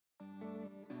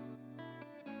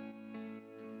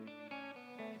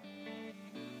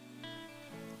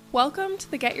Welcome to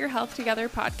the Get Your Health Together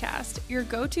podcast, your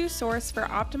go-to source for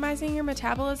optimizing your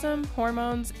metabolism,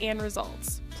 hormones, and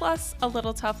results, plus a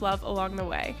little tough love along the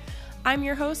way. I'm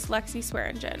your host, Lexi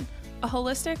Swearingen, a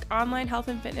holistic online health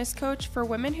and fitness coach for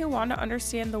women who want to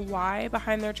understand the why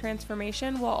behind their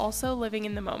transformation while also living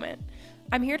in the moment.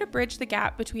 I'm here to bridge the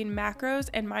gap between macros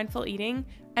and mindful eating,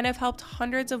 and have helped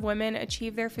hundreds of women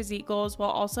achieve their physique goals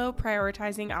while also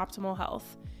prioritizing optimal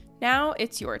health. Now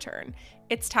it's your turn.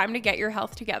 It's time to get your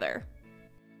health together.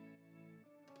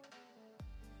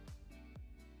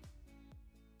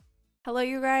 Hello,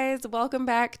 you guys. Welcome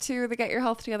back to the Get Your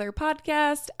Health Together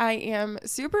podcast. I am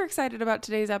super excited about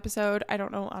today's episode. I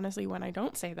don't know, honestly, when I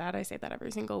don't say that. I say that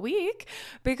every single week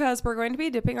because we're going to be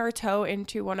dipping our toe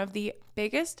into one of the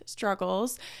biggest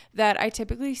struggles that I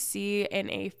typically see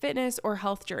in a fitness or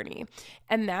health journey,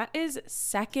 and that is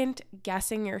second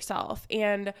guessing yourself.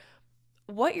 And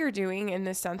what you're doing in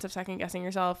this sense of second guessing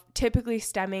yourself typically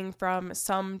stemming from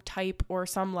some type or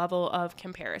some level of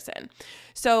comparison.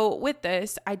 So with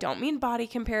this, I don't mean body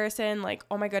comparison, like,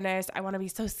 oh my goodness, I want to be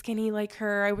so skinny like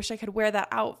her. I wish I could wear that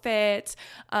outfit.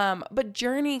 But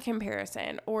journey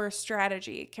comparison or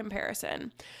strategy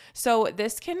comparison. So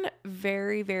this can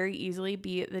very, very easily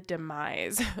be the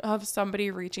demise of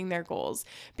somebody reaching their goals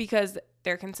because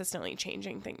they're consistently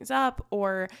changing things up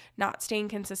or not staying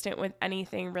consistent with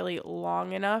anything really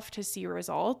long enough to see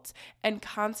results, and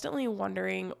constantly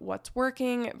wondering what's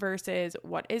working versus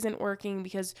what isn't working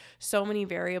because so many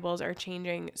variables are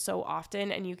changing so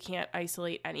often and you can't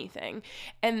isolate anything.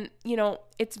 And,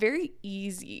 it's very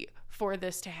easy for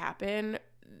this to happen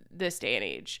this day and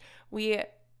age. We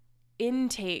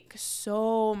intake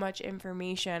so much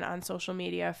information on social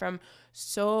media from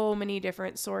so many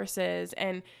different sources,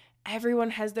 and everyone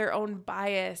has their own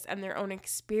bias and their own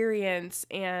experience.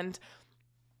 And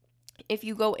if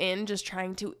you go in just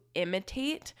trying to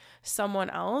imitate someone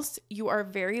else, you are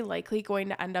very likely going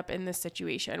to end up in this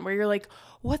situation where you're like,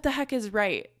 what the heck is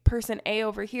right? Person A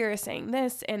over here is saying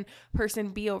this, and person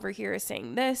B over here is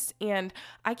saying this, and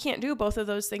I can't do both of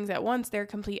those things at once. They're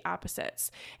complete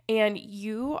opposites. And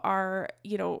you are,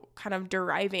 kind of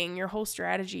deriving your whole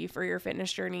strategy for your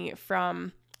fitness journey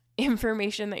from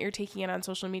information that you're taking in on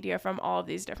social media from all of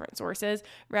these different sources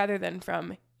rather than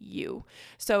from you.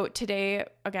 So today,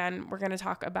 again, we're going to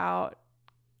talk about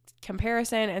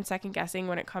comparison and second guessing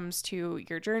when it comes to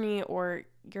your journey or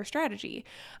your strategy.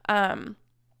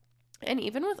 And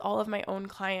even with all of my own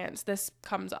clients, this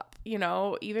comes up,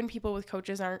 even people with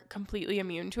coaches aren't completely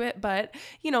immune to it, but,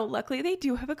 luckily they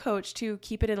do have a coach to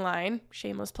keep it in line,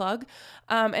 shameless plug.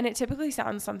 And it typically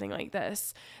sounds something like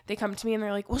this. They come to me and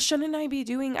they're like, well, shouldn't I be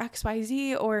doing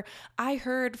XYZ? Or I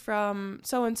heard from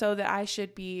so-and-so that I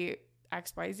should be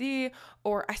XYZ,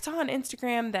 or I saw on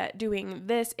Instagram that doing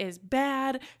this is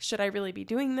bad. Should I really be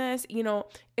doing this?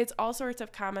 It's all sorts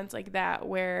of comments like that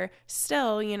where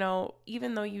still,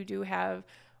 even though you do have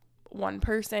one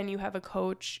person, you have a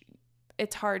coach,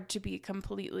 it's hard to be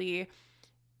completely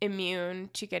immune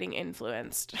to getting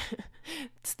influenced.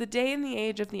 It's the day and the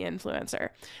age of the influencer.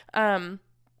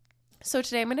 So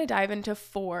today I'm going to dive into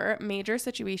 4 major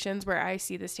situations where I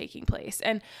see this taking place.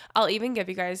 And I'll even give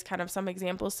you guys kind of some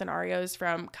example scenarios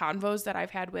from convos that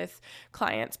I've had with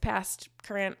clients, past,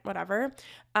 current, whatever.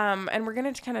 And we're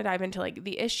going to kind of dive into like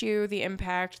the issue, the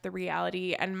impact, the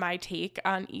reality, and my take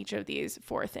on each of these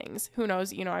 4 things. Who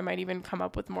knows, I might even come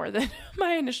up with more than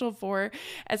my initial 4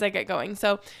 as I get going.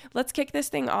 So let's kick this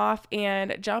thing off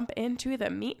and jump into the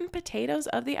meat and potatoes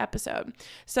of the episode.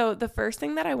 So the first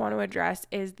thing that I want to address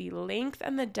is the length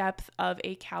and the depth of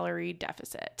a calorie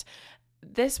deficit.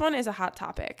 This one is a hot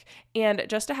topic, and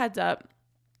just a heads up,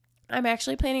 I'm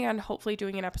actually planning on hopefully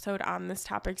doing an episode on this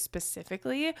topic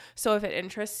specifically. So if it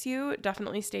interests you,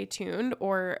 definitely stay tuned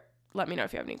or let me know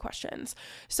if you have any questions.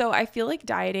 So I feel like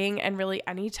dieting and really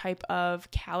any type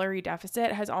of calorie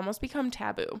deficit has almost become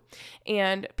taboo.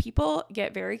 And people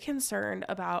get very concerned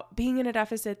about being in a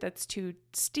deficit that's too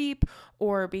steep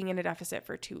or being in a deficit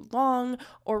for too long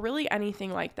or really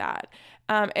anything like that.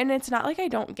 And it's not like I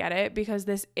don't get it because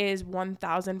this is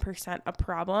 1000% a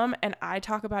problem. And I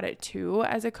talk about it too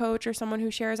as a coach or someone who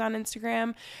shares on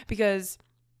Instagram because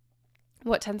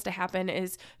what tends to happen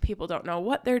is people don't know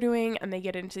what they're doing and they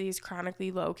get into these chronically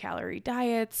low calorie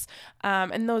diets.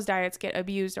 And those diets get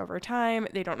abused over time.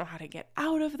 They don't know how to get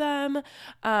out of them.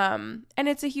 And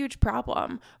it's a huge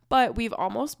problem, but we've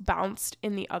almost bounced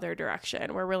in the other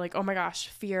direction where we're like, oh my gosh,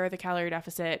 fear the calorie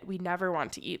deficit. We never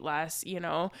want to eat less,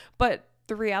 but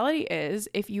the reality is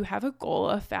if you have a goal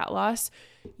of fat loss,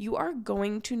 you are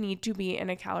going to need to be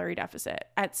in a calorie deficit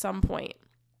at some point.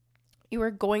 you are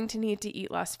going to need to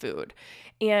eat less food.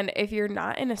 And if you're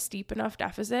not in a steep enough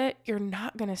deficit, you're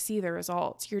not going to see the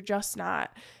results. You're just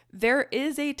not. There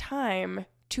is a time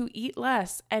to eat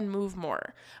less and move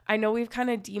more. I know we've kind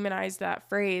of demonized that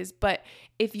phrase, but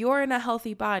if you're in a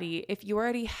healthy body, if you're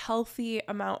at a healthy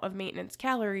amount of maintenance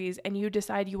calories and you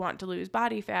decide you want to lose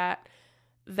body fat,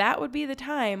 that would be the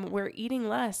time where eating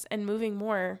less and moving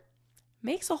more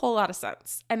makes a whole lot of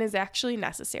sense and is actually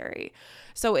necessary.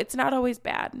 So it's not always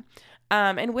bad.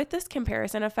 And with this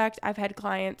comparison effect, I've had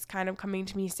clients kind of coming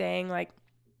to me saying like,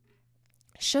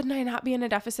 shouldn't I not be in a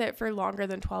deficit for longer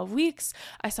than 12 weeks?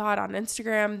 I saw it on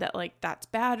Instagram that like that's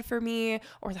bad for me,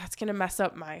 or that's going to mess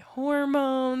up my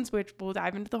hormones, which we'll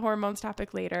dive into the hormones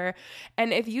topic later.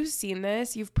 And if you've seen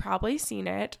this, you've probably seen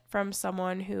it from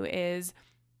someone who is,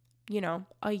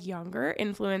 a younger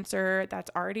influencer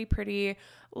that's already pretty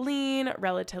lean,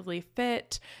 relatively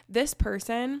fit. This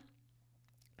person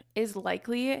is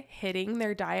likely hitting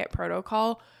their diet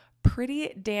protocol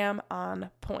pretty damn on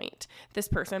point. This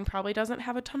person probably doesn't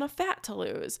have a ton of fat to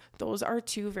lose. Those are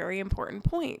two very important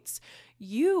points.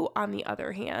 You, on the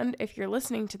other hand, if you're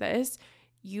listening to this,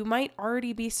 you might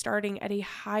already be starting at a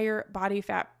higher body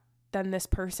fat than this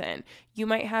person. You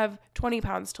might have 20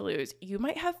 pounds to lose. You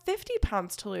might have 50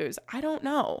 pounds to lose. I don't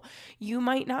know. You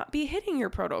might not be hitting your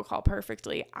protocol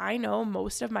perfectly. I know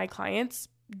most of my clients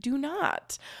do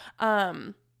not.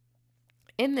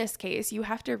 In this case, you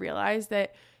have to realize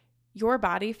that your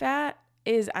body fat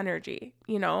is energy,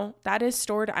 that is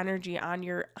stored energy on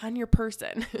your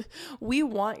person. We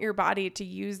want your body to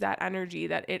use that energy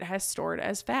that it has stored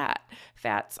as fat.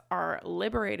 Fats are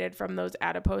liberated from those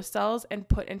adipose cells and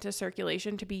put into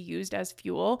circulation to be used as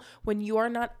fuel when you are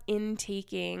not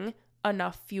intaking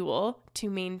enough fuel to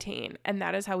maintain. And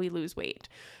that is how we lose weight.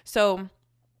 So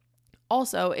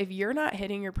also, if you're not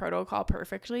hitting your protocol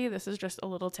perfectly, this is just a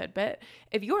little tidbit.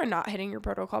 If you are not hitting your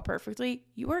protocol perfectly,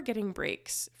 you are getting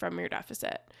breaks from your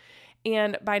deficit.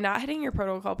 And by not hitting your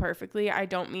protocol perfectly, I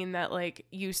don't mean that like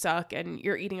you suck and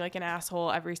you're eating like an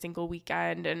asshole every single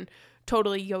weekend and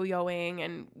totally yo-yoing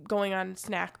and going on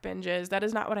snack binges. That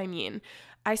is not what I mean.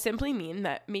 I simply mean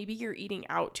that maybe you're eating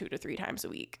out 2 to 3 times a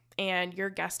week and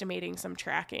you're guesstimating some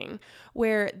tracking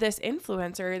where this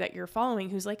influencer that you're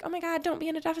following who's like, oh my God, don't be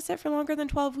in a deficit for longer than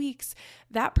 12 weeks.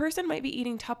 That person might be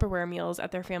eating Tupperware meals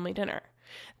at their family dinner.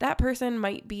 That person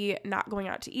might be not going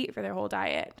out to eat for their whole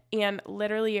diet and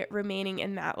literally remaining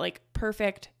in that like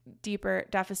perfect, deeper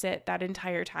deficit that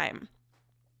entire time.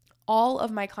 All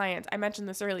of my clients, I mentioned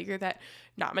this earlier, that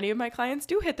not many of my clients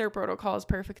do hit their protocols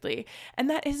perfectly. And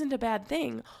that isn't a bad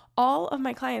thing. All of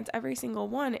my clients, every single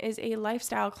one, is a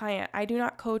lifestyle client. I do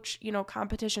not coach,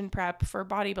 competition prep for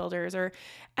bodybuilders or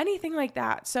anything like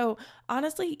that. So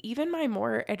honestly, even my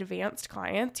more advanced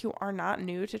clients who are not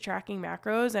new to tracking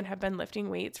macros and have been lifting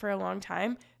weights for a long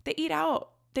time, they eat out.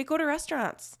 They go to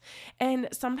restaurants. And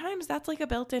sometimes that's like a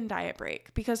built-in diet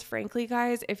break because frankly,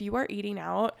 guys, if you are eating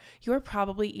out, you are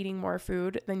probably eating more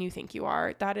food than you think you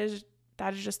are. That is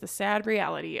just the sad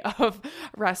reality of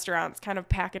restaurants kind of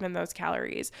packing in those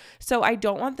calories. So I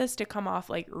don't want this to come off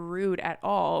like rude at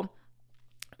all.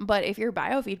 But if your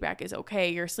biofeedback is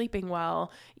okay, you're sleeping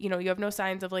well, you have no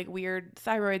signs of like weird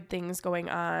thyroid things going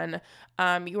on,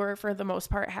 you're for the most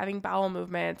part having bowel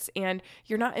movements and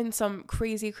you're not in some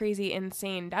crazy,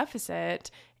 insane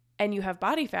deficit and you have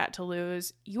body fat to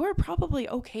lose, you are probably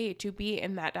okay to be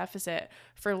in that deficit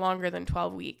for longer than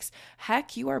 12 weeks.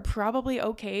 Heck, you are probably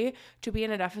okay to be in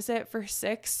a deficit for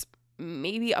 6,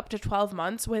 maybe up to 12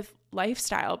 months with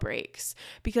lifestyle breaks.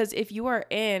 Because if you are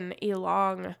in a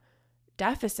long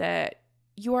deficit,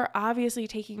 you are obviously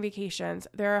taking vacations.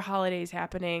 There are holidays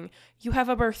happening. You have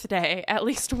a birthday at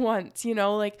least once,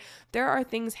 like there are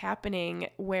things happening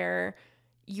where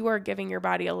you are giving your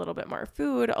body a little bit more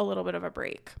food, a little bit of a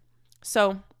break.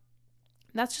 So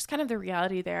that's just kind of the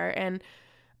reality there. And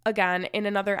again, in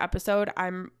another episode,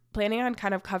 I'm planning on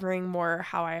kind of covering more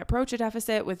how I approach a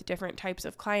deficit with different types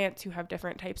of clients who have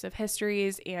different types of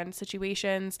histories and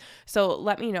situations. So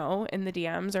let me know in the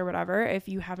DMs or whatever if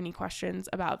you have any questions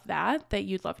about that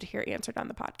you'd love to hear answered on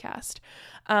the podcast.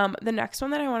 The next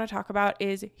one that I want to talk about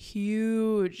is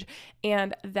huge,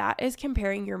 and that is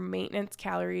comparing your maintenance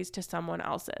calories to someone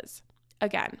else's.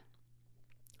 Again,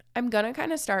 I'm going to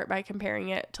kind of start by comparing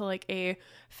it to like a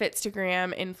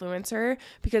Fitstagram influencer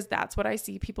because that's what I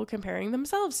see people comparing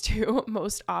themselves to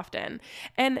most often.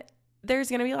 And there's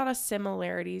going to be a lot of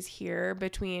similarities here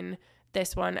between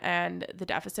this one and the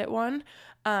deficit one.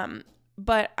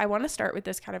 But I want to start with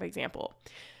this kind of example.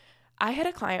 I had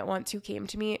a client once who came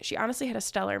to me. She honestly had a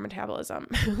stellar metabolism.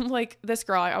 Like this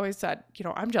girl, I always said,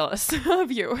 I'm jealous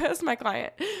of you as my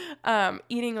client.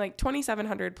 Eating like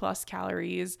 2,700 plus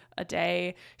calories a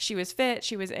day. She was fit.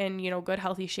 She was in, good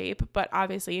healthy shape, but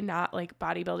obviously not like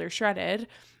bodybuilder shredded.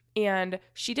 And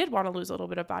she did want to lose a little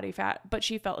bit of body fat, but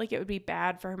she felt like it would be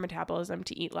bad for her metabolism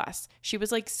to eat less. She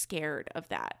was like scared of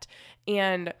that.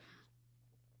 And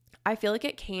I feel like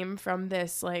it came from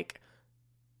this like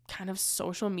kind of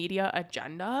social media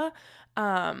agenda,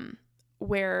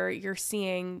 where you're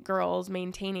seeing girls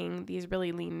maintaining these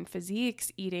really lean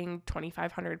physiques eating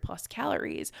 2,500 plus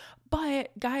calories.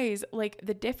 But guys, like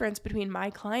the difference between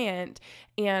my client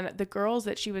and the girls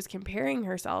that she was comparing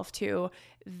herself to,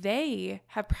 they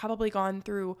have probably gone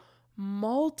through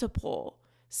multiple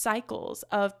cycles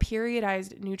of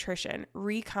periodized nutrition,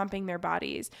 recomping their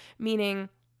bodies, meaning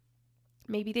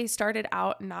maybe they started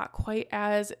out not quite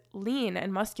as lean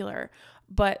and muscular,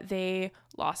 but they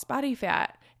lost body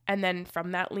fat. And then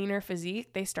from that leaner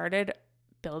physique, they started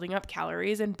building up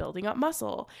calories and building up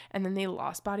muscle. And then they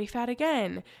lost body fat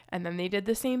again. And then they did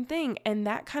the same thing. And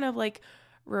that kind of like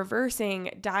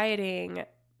reversing, dieting,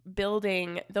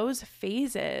 building those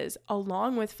phases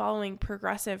along with following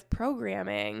progressive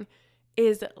programming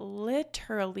is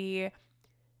literally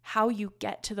how you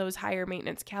get to those higher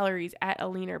maintenance calories at a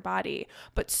leaner body.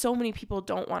 But so many people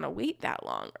don't want to wait that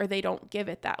long, or they don't give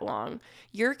it that long.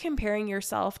 You're comparing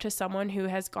yourself to someone who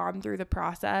has gone through the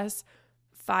process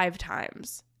 5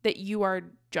 times that you are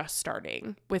just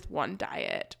starting with one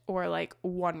diet or like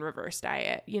one reverse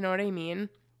diet. You know what I mean?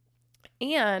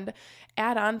 And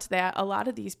add on to that, a lot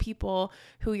of these people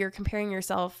who you're comparing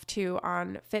yourself to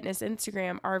on fitness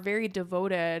Instagram are very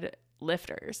devoted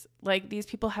lifters. Like these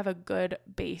people have a good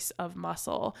base of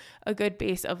muscle, a good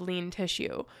base of lean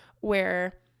tissue,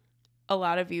 where a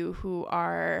lot of you who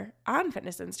are on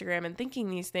fitness Instagram and thinking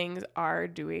these things are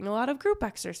doing a lot of group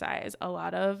exercise, a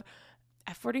lot of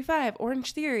F45,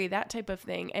 Orange Theory, that type of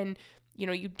thing. And,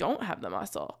 you don't have the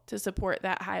muscle to support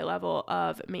that high level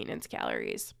of maintenance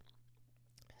calories.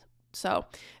 So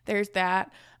there's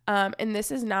that. And this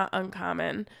is not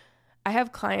uncommon. I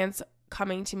have clients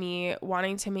coming to me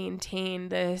wanting to maintain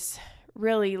this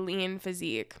really lean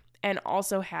physique and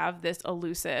also have this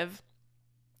elusive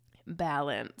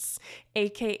balance,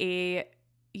 aka,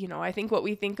 I think what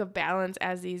we think of balance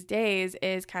as these days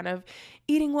is kind of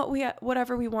eating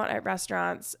whatever we want at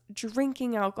restaurants,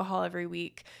 drinking alcohol every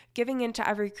week, giving into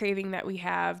every craving that we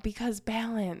have because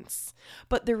balance.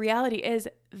 But the reality is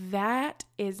that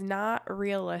is not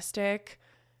realistic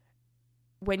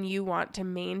when you want to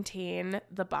maintain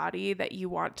the body that you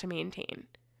want to maintain.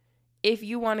 If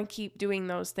you want to keep doing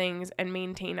those things and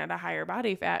maintain at a higher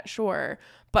body fat, sure.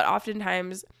 But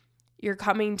oftentimes you're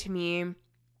coming to me,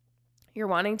 you're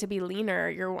wanting to be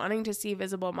leaner, you're wanting to see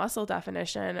visible muscle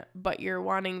definition, but you're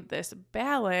wanting this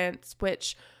balance,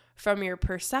 which from your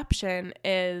perception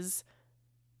is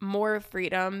more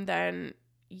freedom than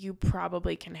you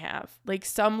probably can have. Like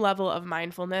some level of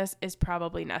mindfulness is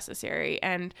probably necessary.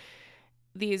 And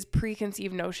these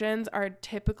preconceived notions are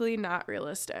typically not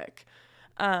realistic.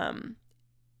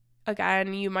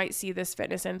 Again, you might see this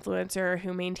fitness influencer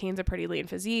who maintains a pretty lean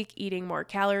physique, eating more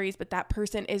calories, but that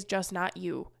person is just not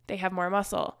you. They have more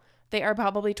muscle. They are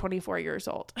probably 24 years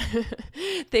old.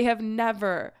 They have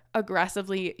never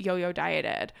aggressively yo-yo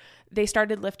dieted. They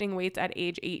started lifting weights at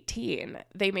age 18.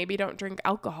 They maybe don't drink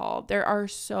alcohol. There are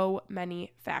so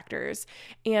many factors.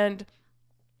 And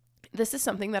this is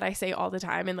something that I say all the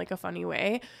time in like a funny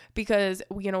way because,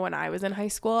 when I was in high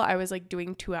school, I was like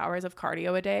doing 2 hours of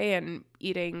cardio a day and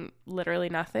eating literally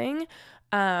nothing.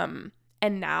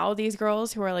 And now these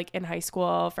girls who are like in high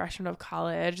school, freshmen of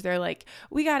college, they're like,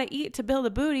 we got to eat to build a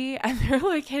booty. And they're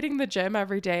like hitting the gym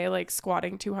every day, like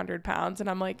squatting 200 pounds. And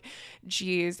I'm like,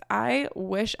 geez, I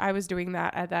wish I was doing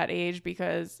that at that age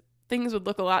because things would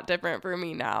look a lot different for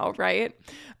me now, right?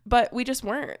 But we just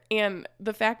weren't. And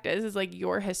the fact is like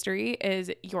your history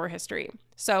is your history.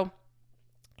 So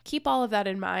keep all of that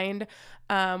in mind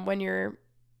when you're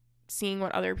seeing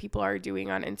what other people are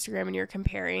doing on Instagram and you're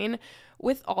comparing.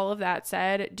 With all of that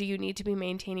said, do you need to be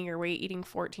maintaining your weight eating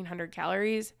 1,400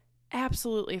 calories?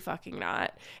 Absolutely fucking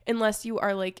not. Unless you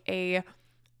are like a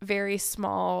very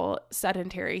small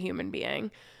sedentary human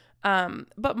being.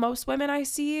 But most women I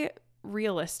see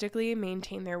realistically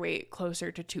maintain their weight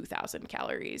closer to 2,000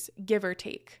 calories, give or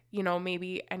take,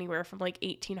 maybe anywhere from like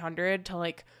 1,800 to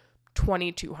like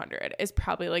 2,200 is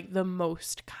probably like the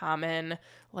most common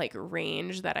like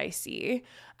range that I see.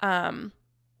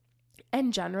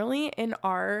 And generally in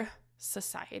our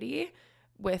society,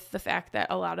 with the fact that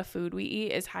a lot of food we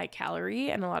eat is high calorie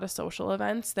and a lot of social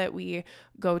events that we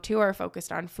go to are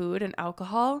focused on food and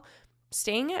alcohol,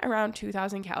 staying at around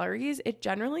 2,000 calories, it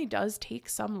generally does take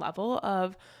some level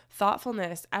of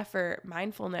thoughtfulness, effort,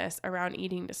 mindfulness around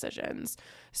eating decisions.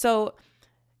 So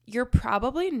you're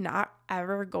probably not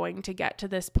ever going to get to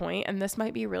this point, and this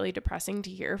might be really depressing to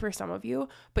hear for some of you,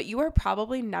 but you are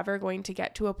probably never going to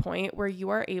get to a point where you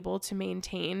are able to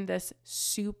maintain this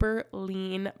super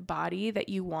lean body that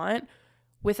you want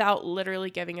without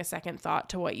literally giving a second thought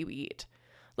to what you eat.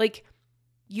 Like,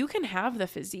 you can have the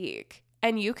physique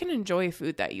and you can enjoy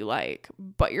food that you like,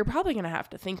 but you're probably going to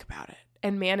have to think about it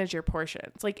and manage your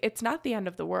portions. Like, it's not the end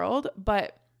of the world,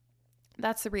 but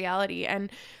that's the reality.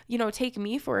 And, take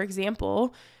me, for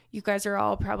example. You guys are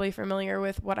all probably familiar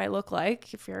with what I look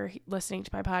like if you're listening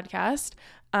to my podcast.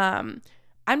 I'm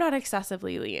not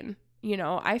excessively lean.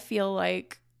 I feel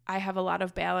like I have a lot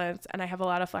of balance and I have a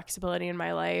lot of flexibility in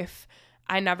my life.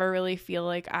 I never really feel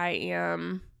like I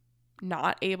am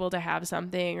not able to have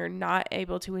something or not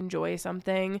able to enjoy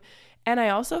something. And I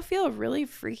also feel really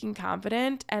freaking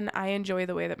confident, and I enjoy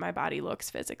the way that my body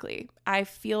looks physically. I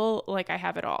feel like I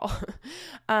have it all.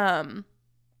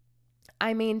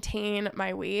 I maintain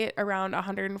my weight around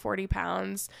 140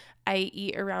 pounds. I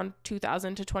eat around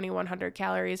 2,000 to 2,100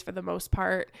 calories for the most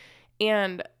part.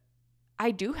 And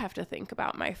I do have to think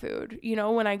about my food.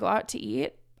 When I go out to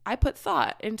eat, I put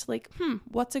thought into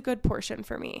what's a good portion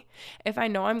for me? If I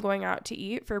know I'm going out to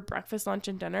eat for breakfast, lunch,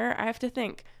 and dinner, I have to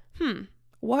think,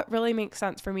 what really makes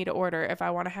sense for me to order if I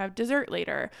want to have dessert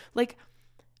later?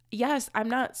 Yes, I'm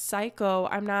not psycho.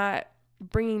 I'm not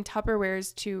bringing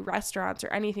Tupperwares to restaurants or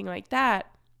anything like that,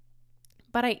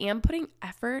 but I am putting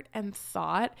effort and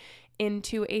thought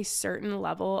into a certain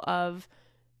level of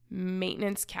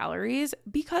maintenance calories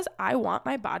because I want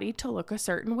my body to look a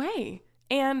certain way.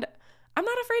 And I'm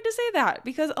not afraid to say that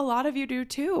because a lot of you do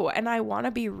too. And I want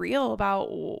to be real about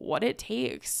what it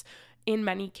takes in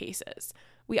many cases.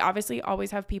 We obviously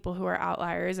always have people who are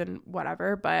outliers and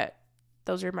whatever, but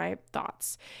those are my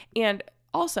thoughts. And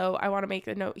also, I want to make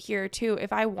a note here too.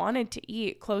 If I wanted to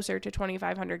eat closer to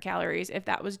 2,500 calories, if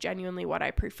that was genuinely what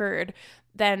I preferred,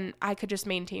 then I could just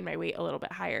maintain my weight a little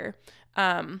bit higher.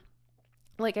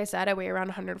 Like I said, I weigh around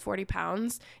 140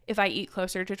 pounds. If I eat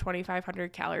closer to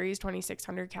 2,500 calories,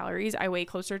 2,600 calories, I weigh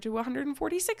closer to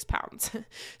 146 pounds.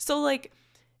 So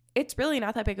it's really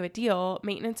not that big of a deal.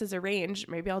 Maintenance is a range.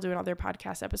 Maybe I'll do another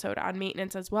podcast episode on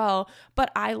maintenance as well,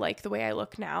 but I like the way I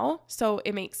look now. So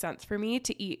it makes sense for me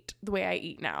to eat the way I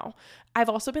eat now. I've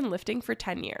also been lifting for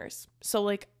 10 years.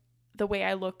 So the way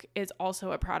I look is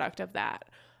also a product of that.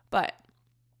 But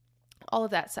all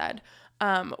of that said,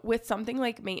 with something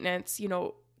like maintenance,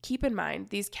 keep in mind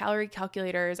these calorie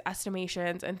calculators,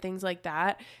 estimations, and things like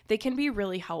that, they can be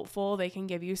really helpful. They can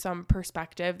give you some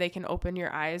perspective. They can open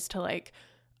your eyes to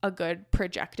a good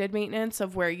projected maintenance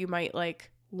of where you might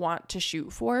want to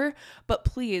shoot for. But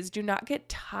please do not get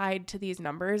tied to these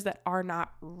numbers that are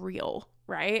not real,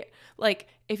 right?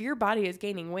 If your body is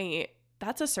gaining weight,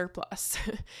 that's a surplus.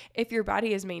 If your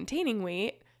body is maintaining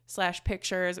weight /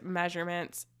 pictures,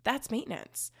 measurements, that's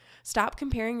maintenance. Stop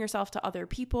comparing yourself to other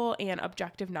people and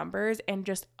objective numbers and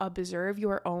just observe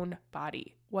your own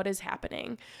body. What is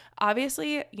happening?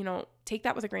 Obviously, take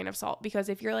that with a grain of salt, because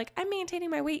if you're I'm maintaining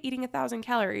my weight eating 1,000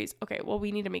 calories, okay, well,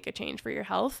 we need to make a change for your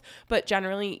health. But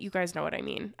generally, you guys know what I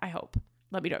mean, I hope.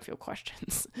 Let me know if you have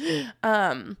questions.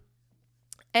 And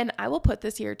I will put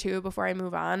this here too before I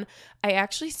move on. I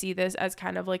actually see this as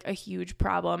kind of a huge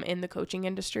problem in the coaching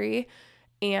industry,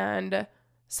 and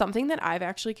something that I've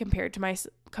actually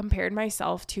compared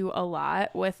myself to a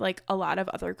lot with a lot of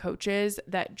other coaches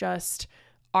that just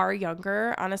are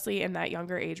younger, honestly, in that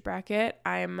younger age bracket.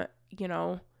 I'm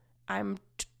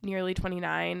nearly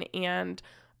 29, and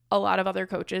a lot of other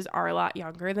coaches are a lot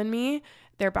younger than me.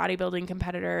 They're bodybuilding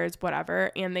competitors,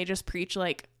 whatever, and they just preach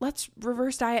let's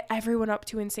reverse diet everyone up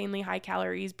to insanely high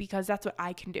calories because that's what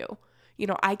I can do.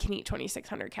 I can eat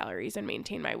 2,600 calories and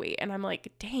maintain my weight. And I'm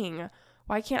dang,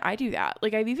 why can't I do that?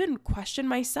 I've even questioned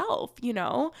myself,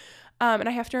 and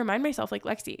I have to remind myself,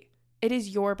 Lexi, it is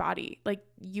your body.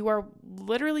 You are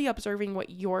literally observing what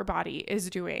your body is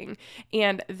doing,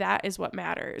 and that is what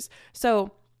matters.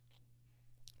 So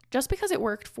just because it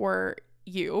worked for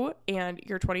you and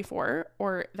you're 24,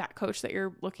 or that coach that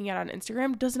you're looking at on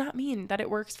Instagram, does not mean that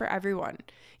it works for everyone.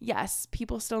 Yes,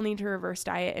 people still need to reverse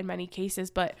diet in many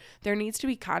cases, but there needs to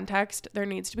be context. There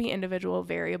needs to be individual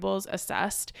variables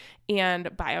assessed and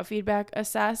biofeedback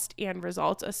assessed and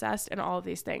results assessed and all of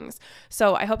these things.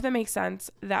 So I hope that makes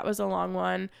sense. That was a long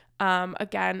one.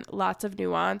 Again, lots of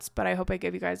nuance, but I hope I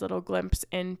give you guys a little glimpse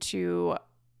into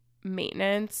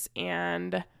maintenance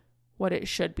and what it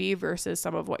should be versus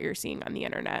some of what you're seeing on the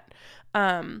internet.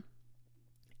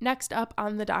 Next up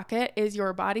on the docket is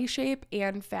your body shape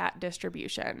and fat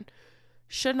distribution.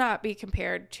 Should not be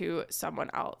compared to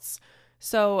someone else.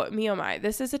 So me, oh my,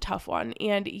 this is a tough one.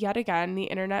 And yet again, the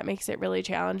internet makes it really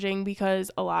challenging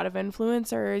because a lot of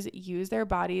influencers use their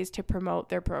bodies to promote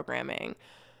their programming.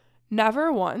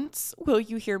 Never once will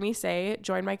you hear me say,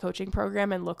 join my coaching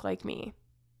program and look like me.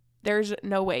 There's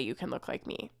no way you can look like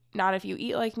me. Not if you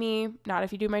eat like me, not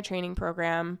if you do my training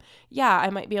program. Yeah, I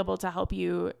might be able to help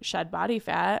you shed body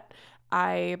fat.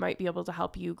 I might be able to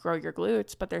help you grow your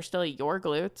glutes, but they're still your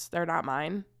glutes. They're not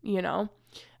mine, you know?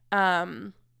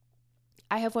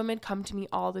 I have women come to me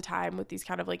all the time with these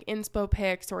kind of like inspo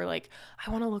pics or like,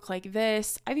 I want to look like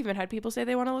this. I've even had people say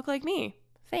they want to look like me.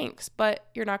 Thanks, but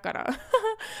you're not gonna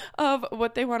of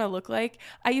what they want to look like.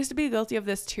 I used to be guilty of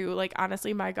this too. Like,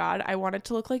 honestly, my God, I wanted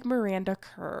to look like Miranda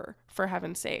Kerr, for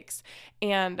heaven's sakes.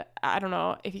 And I don't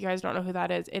know if you guys don't know who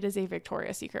that is. It is a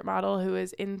Victoria's Secret model who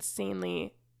is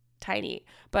insanely tiny,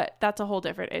 but that's a whole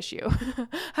different issue.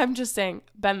 I'm just saying,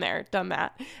 been there, done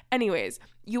that. Anyways,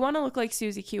 you want to look like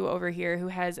Susie Q over here, who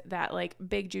has that like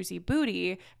big juicy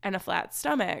booty and a flat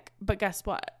stomach. But guess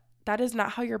what? That is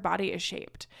not how your body is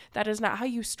shaped. That is not how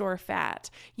you store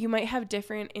fat. You might have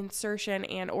different insertion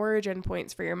and origin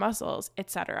points for your muscles,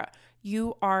 etc.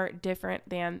 You are different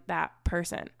than that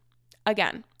person.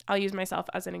 Again, I'll use myself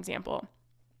as an example.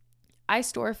 I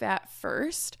store fat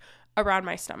first around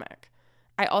my stomach.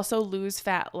 I also lose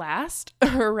fat last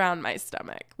around my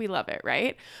stomach. We love it,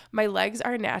 right? My legs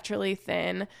are naturally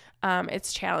thin.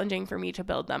 It's challenging for me to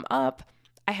build them up.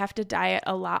 I have to diet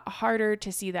a lot harder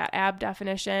to see that ab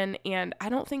definition, and I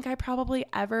don't think I probably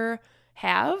ever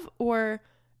have or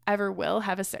ever will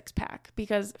have a six pack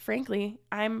because frankly,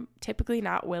 I'm typically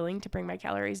not willing to bring my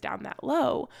calories down that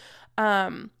low.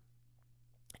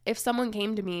 If someone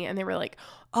came to me and they were like,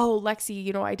 oh, Lexi,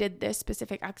 you know, I did this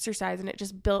specific exercise and it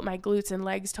just built my glutes and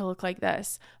legs to look like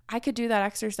this. I could do that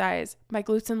exercise. My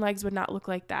glutes and legs would not look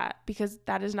like that because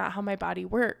that is not how my body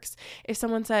works. If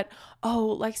someone said,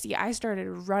 oh, Lexi, I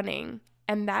started running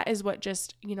and that is what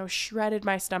just, you know, shredded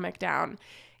my stomach down.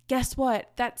 Guess what?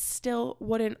 That still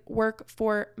wouldn't work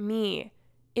for me.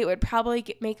 It would probably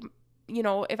make, you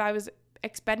know, if I was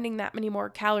expending that many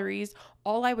more calories,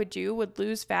 all I would do would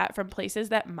lose fat from places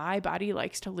that my body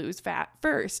likes to lose fat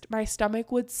first. My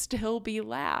stomach would still be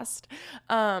last.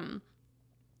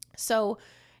 So,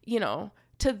 you know,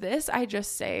 to this, I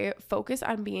just say, focus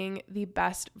on being the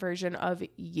best version of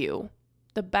you,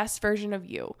 the best version of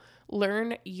you.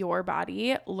 Learn your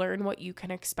body, learn what you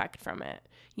can expect from it.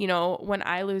 You know, when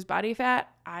I lose body fat,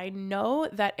 I know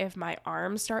that if my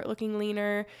arms start looking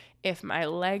leaner, if my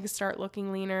legs start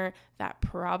looking leaner, that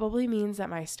probably means that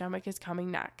my stomach is coming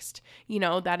next. You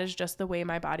know, that is just the way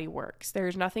my body works.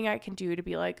 There's nothing I can do to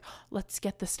be like, let's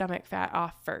get the stomach fat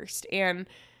off first. And,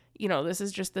 you know, this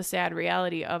is just the sad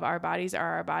reality of our bodies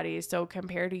are our bodies. So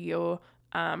compare to you,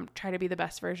 try to be the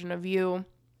best version of you,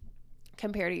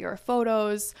 compare to your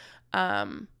photos.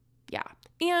 Yeah.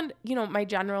 And, you know, my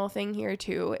general thing here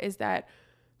too is that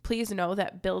please know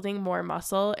that building more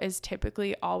muscle is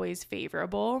typically always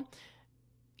favorable,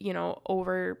 you know,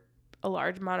 over a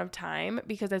large amount of time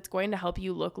because it's going to help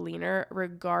you look leaner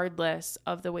regardless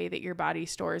of the way that your body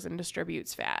stores and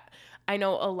distributes fat. I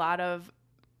know a lot of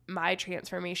my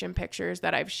transformation pictures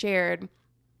that I've shared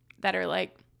that are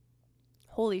like,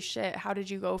 holy shit, how did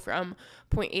you go from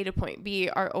point A to point B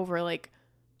are over like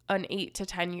an 8 to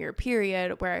 10 year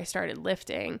period where I started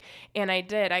lifting. And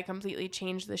I completely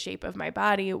changed the shape of my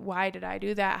body. Why did I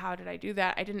do that? How did I do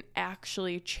that? I didn't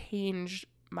actually change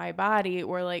my body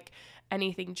or like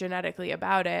anything genetically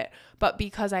about it. But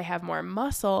because I have more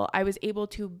muscle, I was able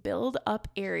to build up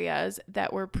areas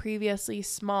that were previously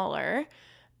smaller,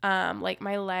 like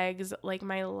my legs, like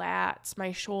my lats,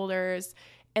 my shoulders.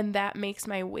 And that makes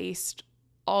my waist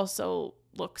also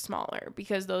look smaller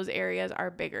because those areas are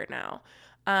bigger now.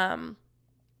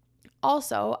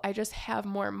 Also, I just have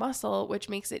more muscle, which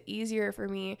makes it easier for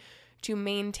me to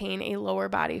maintain a lower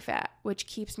body fat, which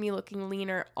keeps me looking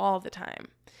leaner all the time.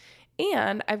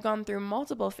 And I've gone through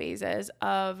multiple phases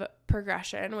of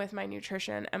progression with my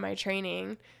nutrition and my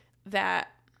training that,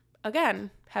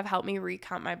 again, have helped me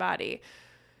recomp my body.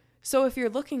 So if you're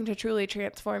looking to truly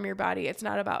transform your body, it's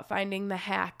not about finding the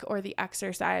hack or the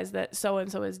exercise that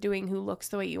so-and-so is doing who looks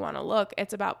the way you want to look.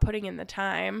 It's about putting in the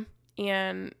time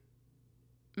and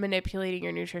manipulating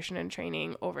your nutrition and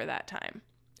training over that time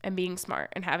and being smart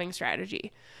and having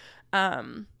strategy.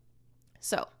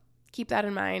 So keep that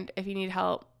in mind. If you need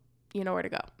help, you know where to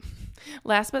go.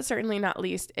 Last but certainly not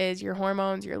least is your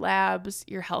hormones, your labs,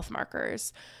 your health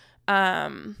markers.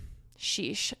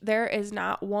 Sheesh. There is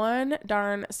not one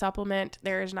darn supplement.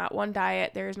 There is not one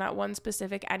diet. There is not one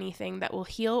specific anything that will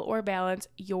heal or balance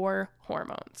your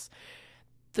hormones.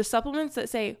 The supplements that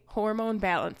say hormone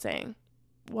balancing,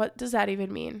 what does that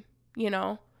even mean? You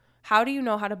know, how do you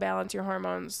know how to balance your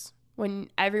hormones when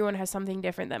everyone has something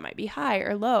different that might be high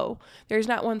or low? There's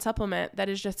not one supplement that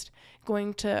is just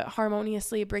going to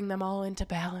harmoniously bring them all into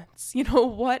balance. You know,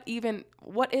 what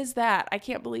is that? I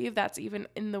can't believe that's even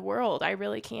in the world. I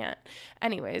really can't.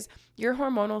 Anyways, your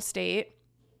hormonal state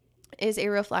is a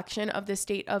reflection of the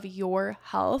state of your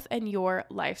health and your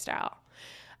lifestyle.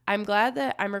 I'm glad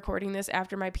that I'm recording this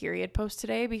after my period post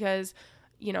today because,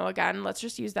 you know, again, let's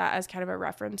just use that as kind of a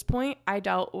reference point. I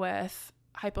dealt with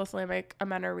hypothalamic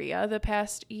amenorrhea the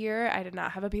past year. I did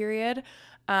not have a period.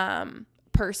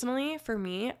 Personally, for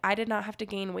me, I did not have to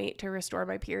gain weight to restore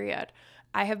my period.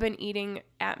 I have been eating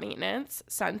at maintenance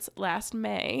since last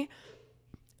May,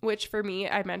 which for me,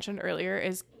 I mentioned earlier,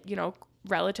 is, you know,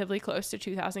 relatively close to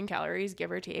 2,000 calories, give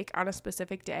or take, on a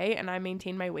specific day. And I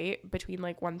maintain my weight between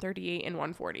like 138 and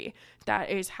 140. That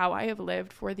is how I have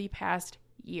lived for the past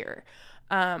year.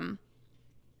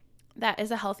 That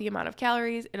is a healthy amount of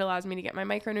calories. It allows me to get my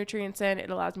micronutrients in. It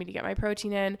allows me to get my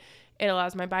protein in. It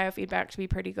allows my biofeedback to be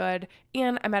pretty good.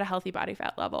 And I'm at a healthy body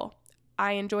fat level.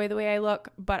 I enjoy the way I look,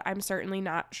 but I'm certainly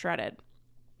not shredded.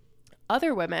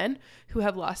 Other women who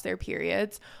have lost their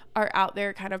periods are out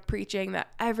there kind of preaching that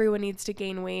everyone needs to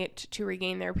gain weight to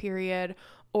regain their period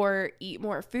or eat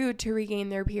more food to regain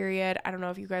their period. I don't know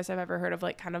if you guys have ever heard of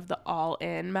like kind of the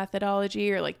all-in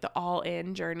methodology or like the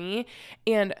all-in journey.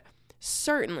 And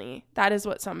certainly that is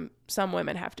what some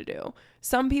women have to do.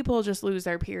 Some people just lose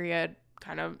their period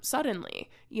kind of suddenly,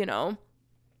 you know.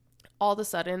 All of a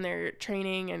sudden they're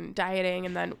training and dieting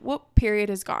and then whoop, period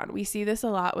is gone. We see this a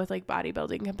lot with like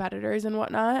bodybuilding competitors and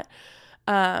whatnot.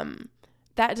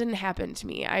 That didn't happen to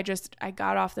me. I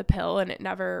got off the pill and it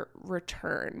never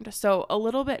returned. So a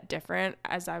little bit different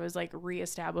as I was like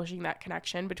reestablishing that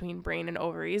connection between brain and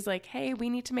ovaries. Like, hey, we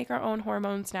need to make our own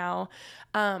hormones now.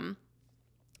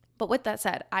 But with that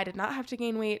said, I did not have to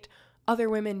gain weight.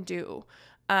 Other women do.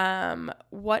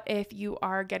 What if you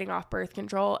are getting off birth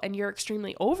control and you're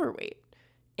extremely overweight?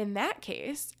 In that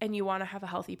case, and you want to have a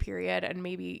healthy period and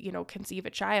maybe, you know, conceive a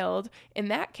child, in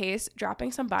that case,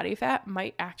 dropping some body fat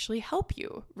might actually help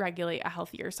you regulate a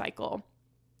healthier cycle.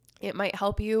 It might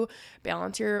help you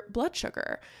balance your blood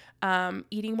sugar.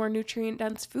 Eating more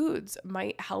nutrient-dense foods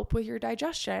might help with your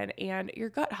digestion and your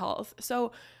gut health.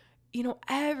 So, you know,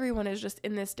 everyone is just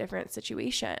in this different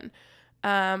situation.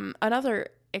 Another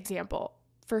example,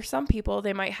 for some people,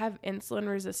 they might have insulin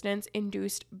resistance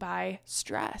induced by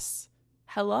stress.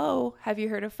 Hello, have you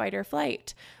heard of fight or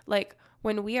flight? Like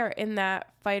when we are in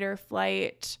that fight or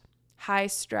flight, high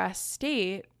stress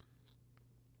state,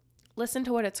 listen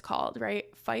to what it's called,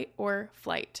 right? Fight or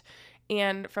flight.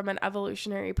 And from an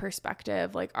evolutionary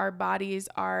perspective, like our bodies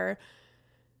are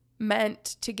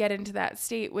meant to get into that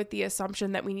state with the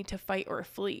assumption that we need to fight or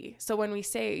flee. So when we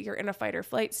say you're in a fight or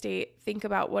flight state, think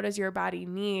about what does your body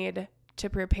need to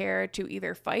prepare to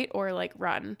either fight or like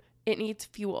run. It needs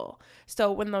fuel.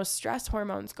 So when those stress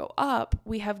hormones go up,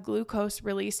 we have glucose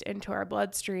released into our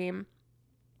bloodstream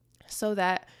so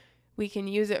that we can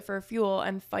use it for fuel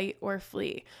and fight or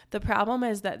flee. The problem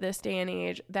is that this day and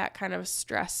age, that kind of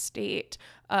stress state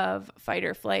of fight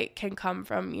or flight can come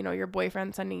from, you know, your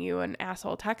boyfriend sending you an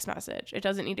asshole text message. It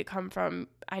doesn't need to come from,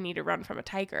 I need to run from a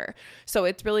tiger. So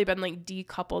it's really been like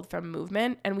decoupled from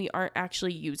movement, and we aren't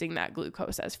actually using that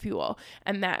glucose as fuel.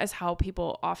 And that is how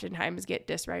people oftentimes get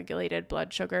dysregulated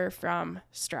blood sugar from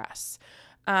stress.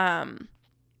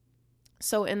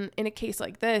 So in a case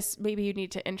like this, maybe you need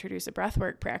to introduce a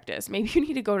breathwork practice. Maybe you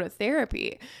need to go to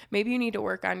therapy. Maybe you need to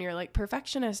work on your like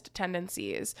perfectionist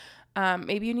tendencies.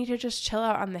 Maybe you need to just chill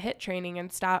out on the HIIT training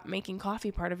and stop making coffee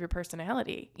part of your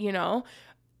personality. You know,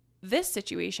 this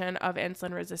situation of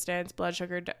insulin resistance, blood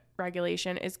sugar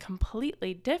regulation is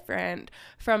completely different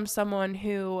from someone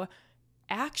who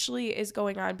actually is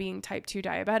going on being type 2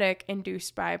 diabetic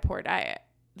induced by a poor diet.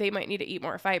 They might need to eat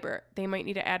more fiber. They might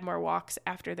need to add more walks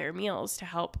after their meals to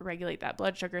help regulate that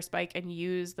blood sugar spike and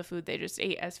use the food they just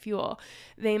ate as fuel.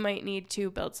 They might need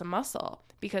to build some muscle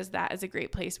because that is a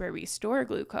great place where we store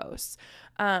glucose.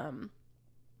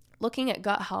 Looking at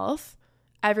gut health,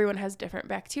 everyone has different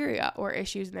bacteria or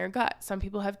issues in their gut. Some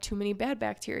people have too many bad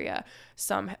bacteria.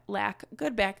 Some lack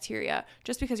good bacteria.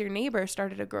 Just because your neighbor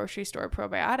started a grocery store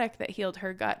probiotic that healed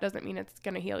her gut doesn't mean it's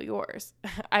going to heal yours.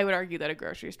 I would argue that a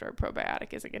grocery store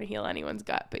probiotic isn't going to heal anyone's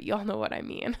gut, but y'all know what I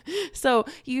mean. So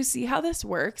you see how this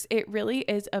works. It really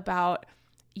is about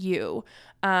you.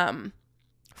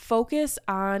 Focus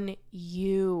on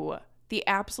you. The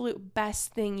absolute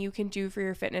best thing you can do for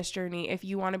your fitness journey if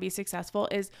you want to be successful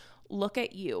is look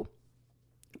at you.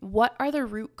 What are the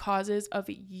root causes of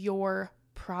your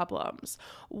problems?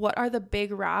 What are the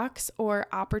big rocks or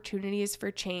opportunities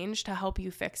for change to help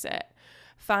you fix it?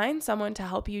 Find someone to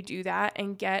help you do that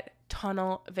and get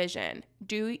tunnel vision.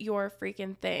 Do your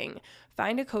freaking thing.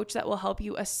 Find a coach that will help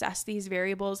you assess these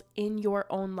variables in your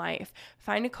own life.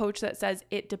 Find a coach that says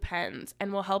it depends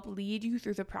and will help lead you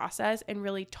through the process and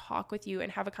really talk with you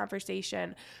and have a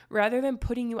conversation rather than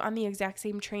putting you on the exact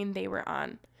same train they were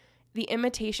on. The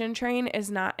imitation train is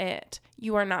not it.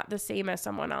 You are not the same as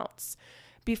someone else.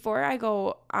 Before I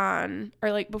go,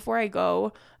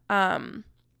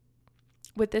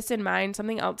 with this in mind,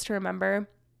 something else to remember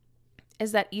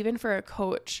is that even for a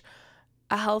coach,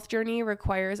 a health journey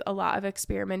requires a lot of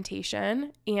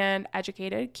experimentation and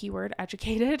educated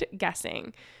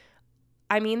guessing.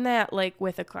 I mean that like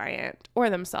with a client or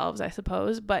themselves, I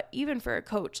suppose, but even for a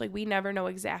coach, like we never know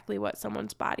exactly what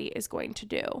someone's body is going to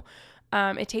do.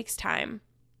 It takes time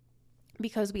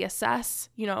because we assess,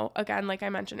 again, like I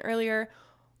mentioned earlier,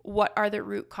 what are the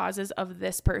root causes of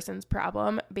this person's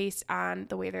problem based on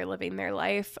the way they're living their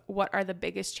life? What are the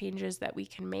biggest changes that we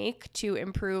can make to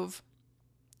improve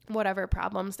whatever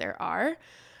problems there are?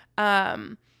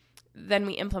 Then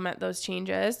we implement those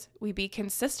changes. We be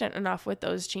consistent enough with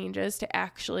those changes to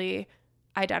actually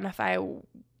identify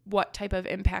what type of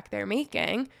impact they're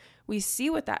making. We see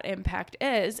what that impact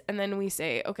is, and then we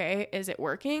say, okay, is it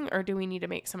working or do we need to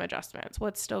make some adjustments?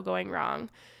 What's still going wrong?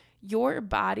 Your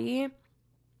body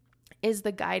is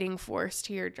the guiding force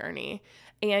to your journey,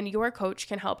 and your coach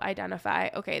can help identify,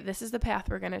 okay, this is the path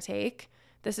we're going to take.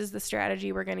 This is the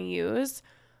strategy we're going to use.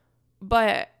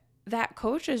 But that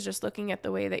coach is just looking at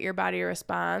the way that your body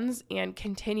responds and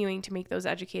continuing to make those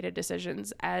educated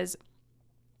decisions as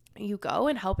you go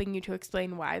and helping you to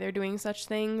explain why they're doing such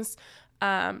things.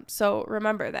 So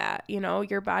remember that,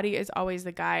 your body is always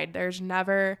the guide.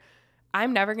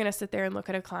 I'm never going to sit there and look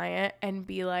at a client and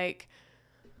be like,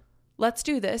 let's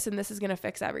do this and this is going to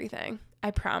fix everything.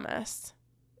 I promise.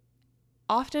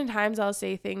 Oftentimes I'll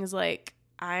say things like,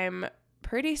 I'm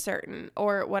pretty certain,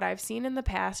 or what I've seen in the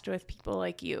past with people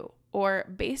like you, or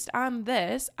based on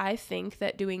this, I think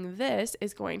that doing this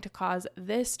is going to cause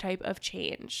this type of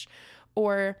change,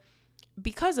 or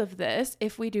because of this,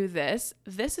 if we do this,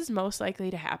 this is most likely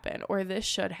to happen, or this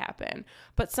should happen.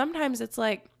 But sometimes it's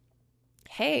like,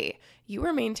 hey, you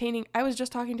were maintaining, I was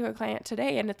just talking to a client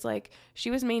today and it's like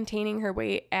she was maintaining her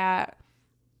weight at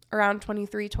around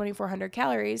 2,400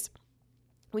 calories.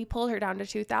 We pulled her down to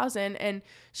 2,000 and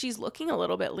she's looking a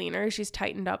little bit leaner. She's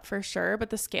tightened up for sure, but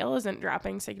the scale isn't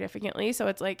dropping significantly. So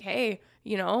it's like, hey,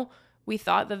 we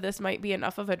thought that this might be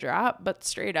enough of a drop, but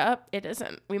straight up, it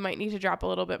isn't. We might need to drop a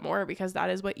little bit more because that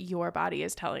is what your body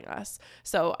is telling us.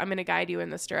 So I'm going to guide you in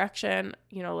this direction.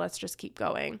 Let's just keep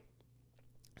going.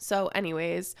 So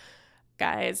anyways,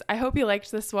 guys, I hope you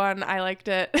liked this one. I liked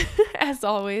it. As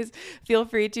always, feel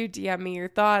free to DM me your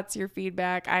thoughts, your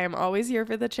feedback. I am always here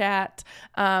for the chat.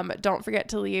 Don't forget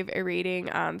to leave a rating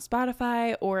on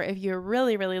Spotify, or if you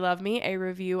really, really love me, a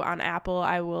review on Apple.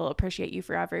 I will appreciate you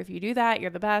forever if you do that. You're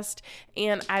the best.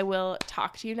 And I will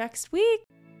talk to you next week.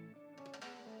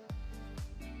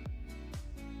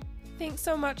 Thanks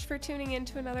so much for tuning in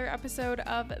to another episode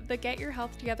of the Get Your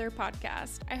Health Together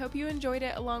podcast. I hope you enjoyed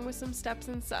it along with some steps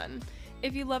in sun.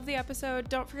 If you love the episode,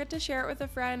 don't forget to share it with a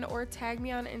friend or tag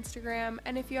me on Instagram.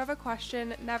 And if you have a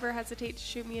question, never hesitate to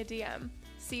shoot me a DM.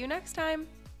 See you next time.